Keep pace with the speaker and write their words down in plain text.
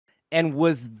And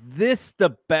was this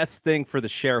the best thing for the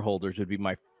shareholders would be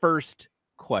my first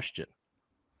question.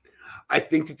 I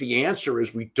think that the answer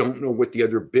is we don't know what the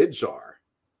other bids are.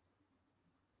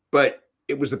 But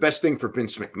it was the best thing for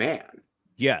Vince McMahon.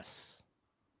 Yes.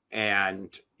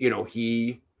 And, you know,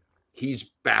 he's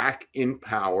back in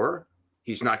power.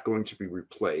 He's not going to be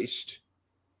replaced,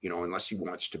 you know, unless he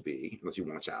wants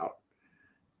out.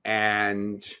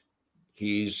 And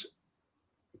he's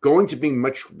going to be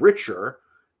much richer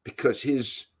because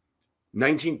his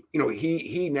 19, you know,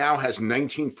 he now has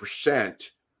 19%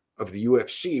 of the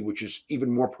UFC, which is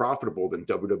even more profitable than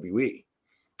WWE.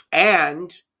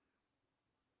 And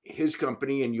his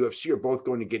company and UFC are both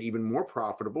going to get even more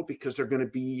profitable because they're going to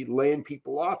be laying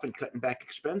people off and cutting back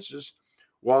expenses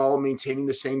while maintaining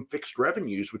the same fixed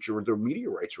revenues, which are their media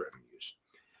rights revenues.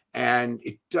 And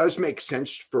it does make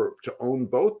sense to own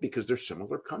both because they're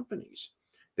similar companies.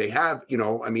 They have, you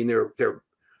know, I mean, they're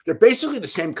basically the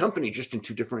same company, just in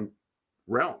two different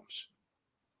realms.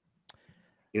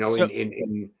 You know, so,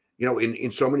 in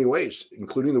so many ways,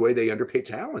 including the way they underpay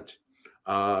talent,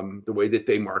 the way that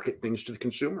they market things to the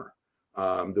consumer,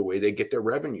 the way they get their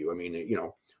revenue. I mean, you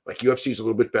know, like UFC is a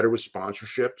little bit better with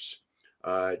sponsorships.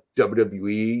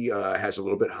 WWE has a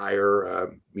little bit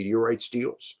higher media rights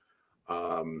deals.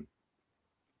 You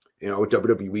know,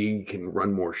 WWE can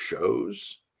run more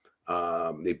shows.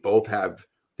 They both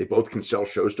can sell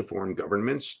shows to foreign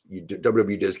governments.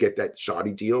 WWE does get that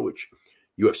Saudi deal, which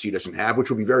UFC doesn't have, which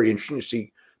will be very interesting to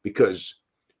see because,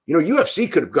 you know,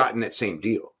 UFC could have gotten that same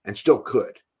deal and still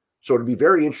could. So it'd be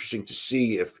very interesting to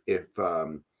see if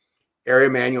Ari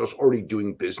Emanuel's already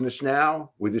doing business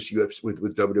now with this UFC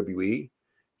with WWE.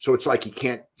 So it's like he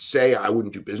can't say I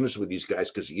wouldn't do business with these guys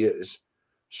because he is.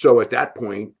 So at that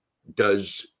point,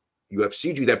 does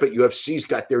UFC do that? But UFC's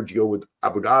got their deal with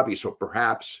Abu Dhabi, so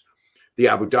perhaps the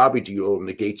Abu Dhabi deal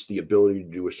negates the ability to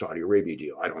do a Saudi Arabia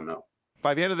deal. I don't know.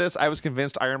 By the end of this, I was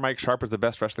convinced Iron Mike Sharp was the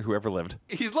best wrestler who ever lived.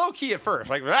 He's low key at first,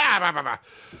 like, but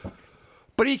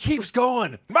he keeps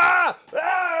going.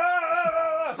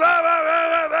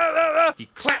 He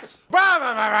claps.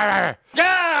 Yeah,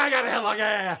 I got a headlock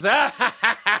ass.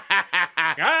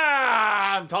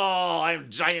 I'm tall. I'm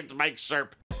giant Mike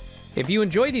Sharp. If you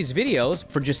enjoy these videos,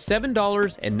 for just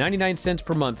 $7.99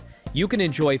 per month, you can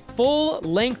enjoy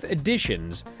full-length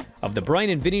editions of The Brian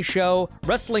and Vinny Show,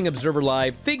 Wrestling Observer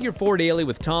Live, Figure 4 Daily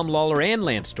with Tom Lawler and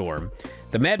Lance Storm,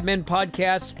 the Mad Men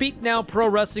Podcast, Speak Now Pro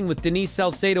Wrestling with Denise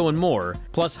Salcedo and more,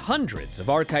 plus hundreds of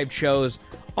archived shows,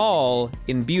 all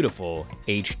in beautiful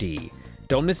HD.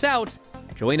 Don't miss out.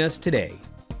 Join us today.